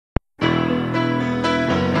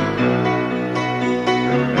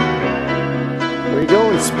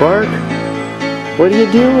Bark? What are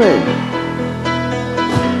you doing?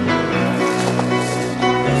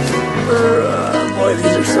 Boy,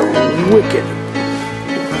 these are some wicked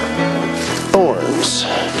thorns.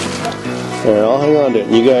 Alright, I'll hang on to it.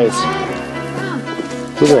 You guys,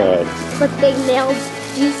 look at that. But they nailed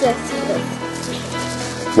Jesus with.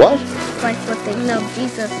 What? Like what they nailed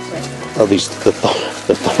Jesus with. Oh,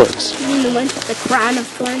 the thorns. The crown of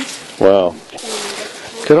thorns. Wow.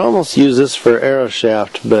 Could almost use this for arrow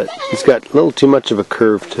shaft, but it's got a little too much of a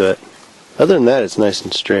curve to it. Other than that, it's nice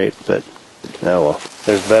and straight, but oh well.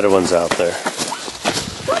 There's better ones out there.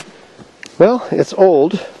 Well, it's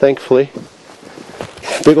old, thankfully.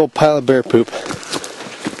 Big old pile of bear poop.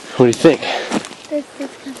 What do you think? It's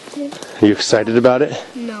disgusting. Are you excited about it?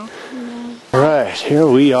 No. Alright, here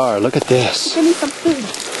we are. Look at this. Give me some food.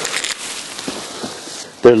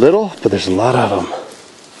 They're little, but there's a lot of them.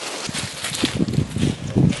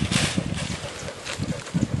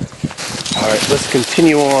 Alright, let's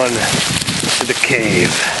continue on to the cave.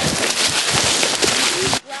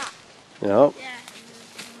 Yep.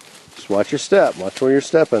 Just watch your step. Watch where you're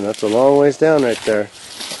stepping. That's a long ways down right there.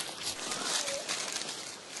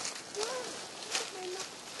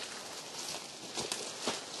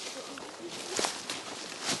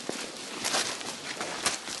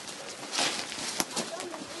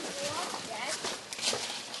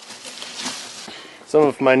 Some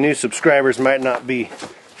of my new subscribers might not be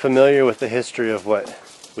familiar with the history of what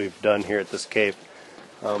we've done here at this cave.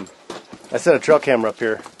 I set a trail camera up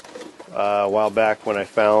here a while back when I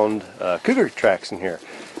found cougar tracks in here,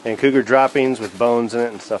 and cougar droppings with bones in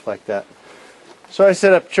it and stuff like that. So I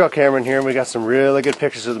set up a trail camera in here, and we got some really good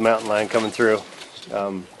pictures of the mountain lion coming through.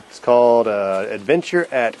 It's called Adventure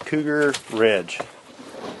at Cougar Ridge.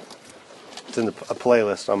 It's in a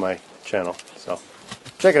playlist on my channel, so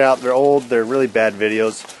check it out. They're old, they're really bad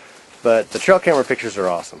videos, but the trail camera pictures are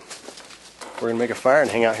awesome. We're going to make a fire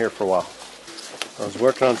and hang out here for a while. I was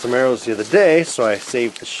working on some arrows the other day, so I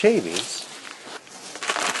saved the shavings.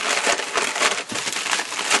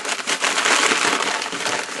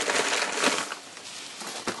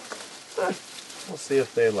 We'll see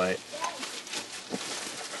if they light.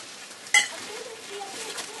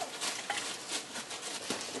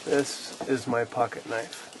 This is my pocket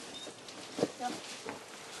knife.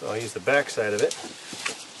 So I'll use the back side of it.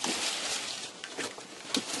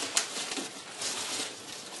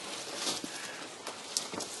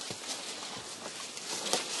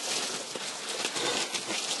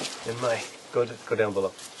 And my go down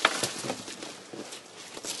below.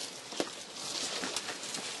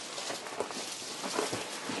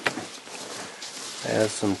 I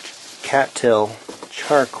have some cattail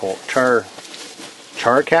charcoal, char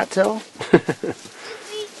cattail?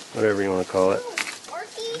 Whatever you want to call it.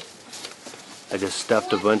 I just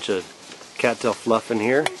stuffed a bunch of cattail fluff in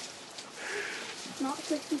here. Not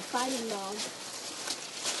just fighting dog.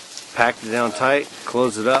 Packed it down tight,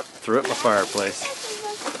 closed it up, threw it in the fireplace.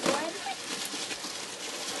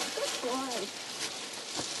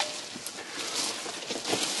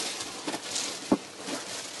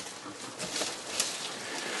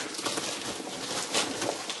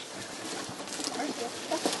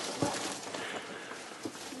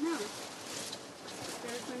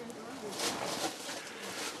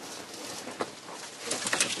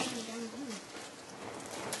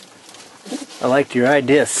 I liked your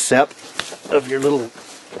idea, Sep, of your little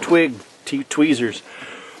twig tweezers.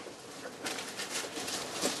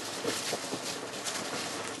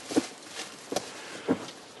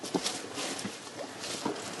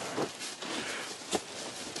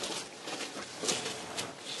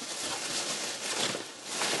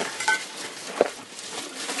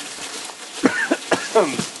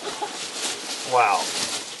 Wow.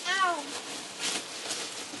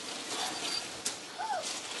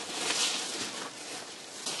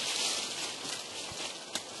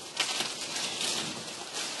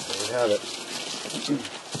 Have it.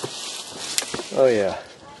 Oh yeah.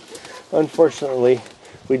 Unfortunately,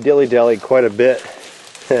 we dilly-dallied quite a bit,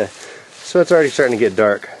 so it's already starting to get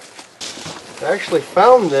dark. I actually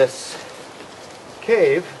found this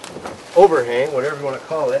cave, overhang, whatever you want to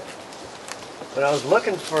call it, but I was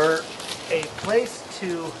looking for a place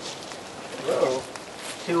to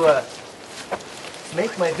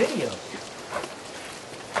make my video.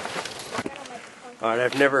 Alright,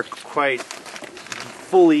 I've never quite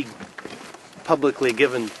fully publicly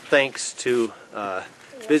given thanks to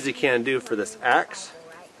Busy Can Do for this axe.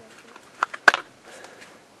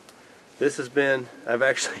 This has been, I've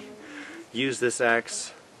actually used this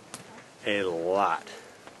axe a lot.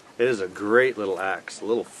 It is a great little axe, a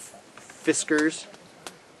little Fisker's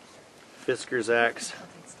axe.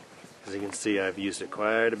 As you can see, I've used it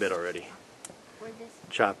quite a bit already.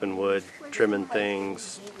 Chopping wood, trimming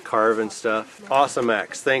things, carving stuff. Awesome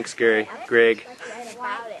axe. Thanks, Greg.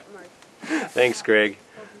 Thanks, Greg.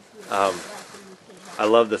 I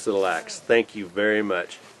love this little axe. Thank you very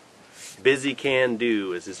much. Busy Can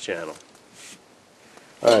Do is his channel.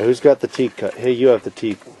 Alright, who's got the teacup? Hey, you have the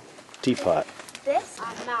teapot.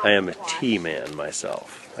 I am a tea man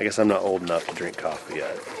myself. I guess I'm not old enough to drink coffee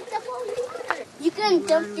yet. You can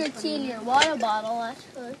dump your tea in your water bottle,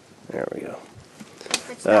 actually. There we go.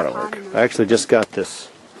 That'll work. I actually just got this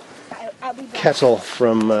kettle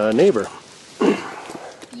from a neighbor.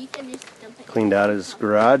 You can just dump it. Cleaned out his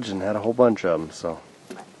garage and had a whole bunch of them, so.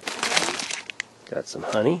 Got some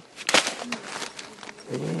honey.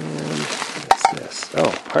 And what's this?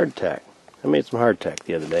 Oh, hardtack. I made some hardtack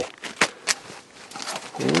the other day.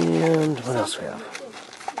 And what else we have?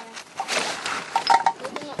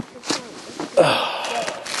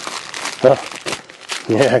 Oh,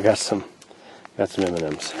 yeah, I got some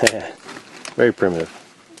M&Ms. Very primitive.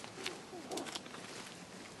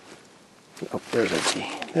 Oh, there's our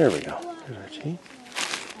tea. There we go. There's our tea.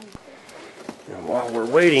 And while we're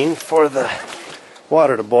waiting for the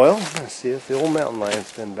water to boil, let's see if the old mountain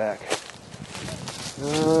lion's been back. This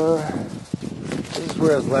is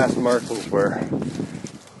where his last markings were.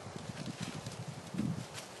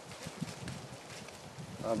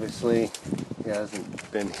 Obviously, he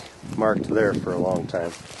hasn't been marked there for a long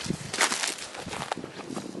time.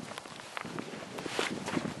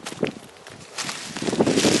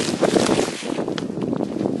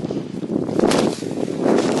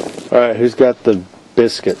 Alright, who's got the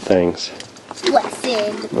biscuit things?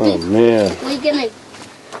 Blessed. Oh man. We're gonna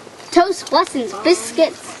toast Blessed's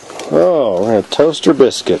biscuits. Oh, we're gonna toast your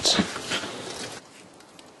biscuits.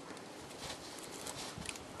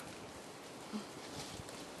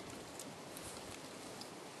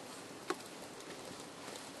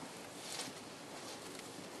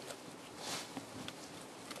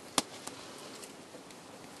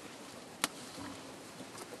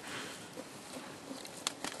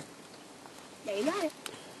 There you got it.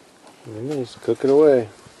 He's cooking away.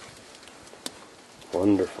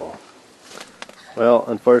 Wonderful. Well,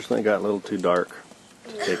 unfortunately, it got a little too dark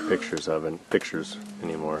to take pictures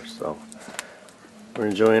anymore. So we're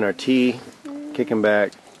enjoying our tea, kicking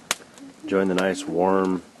back, enjoying the nice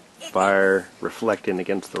warm fire reflecting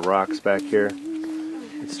against the rocks back here.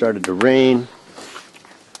 It started to rain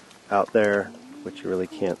out there, which you really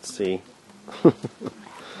can't see.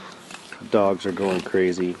 Dogs are going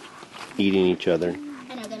crazy, eating each other.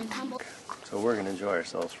 And I'm gonna tumble. So we're going to enjoy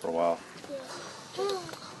ourselves for a while.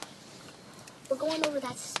 We're going over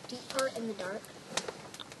that steep part in the dark.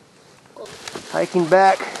 Cool. Hiking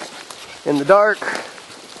back in the dark,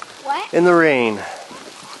 What? in the rain. No,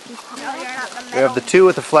 you're not the We have the two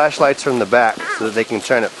with the flashlights from the back so that they can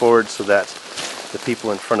shine it forward so that the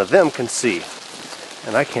people in front of them can see.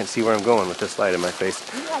 And I can't see where I'm going with this light in my face.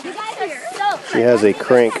 You guys are so. She has a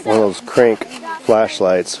crank, one of those crank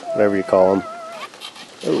flashlights, whatever you call them.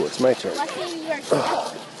 Oh, it's my turn.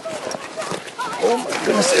 Oh my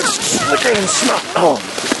goodness, it's flickering and snot. Oh.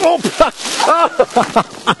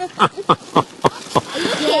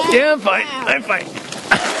 Yeah, I'm fine. I'm fine.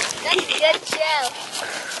 That's a good show.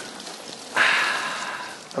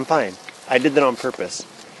 I'm fine. I did that on purpose.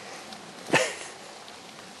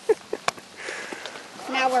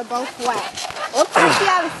 Now we're both wet. Looks like you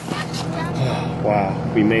have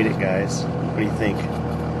Wow, we made it, guys. What do you think?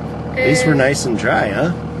 At least we're nice and dry,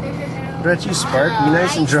 huh? What about you, Spark? You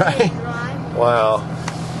nice and dry? Wow.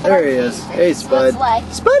 There he is. Hey, Spud.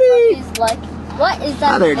 Spuddy! What is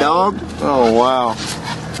that? Hi there, dog. Oh, wow.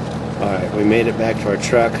 Alright, we made it back to our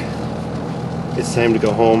truck. It's time to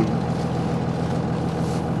go home.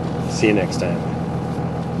 See you next time.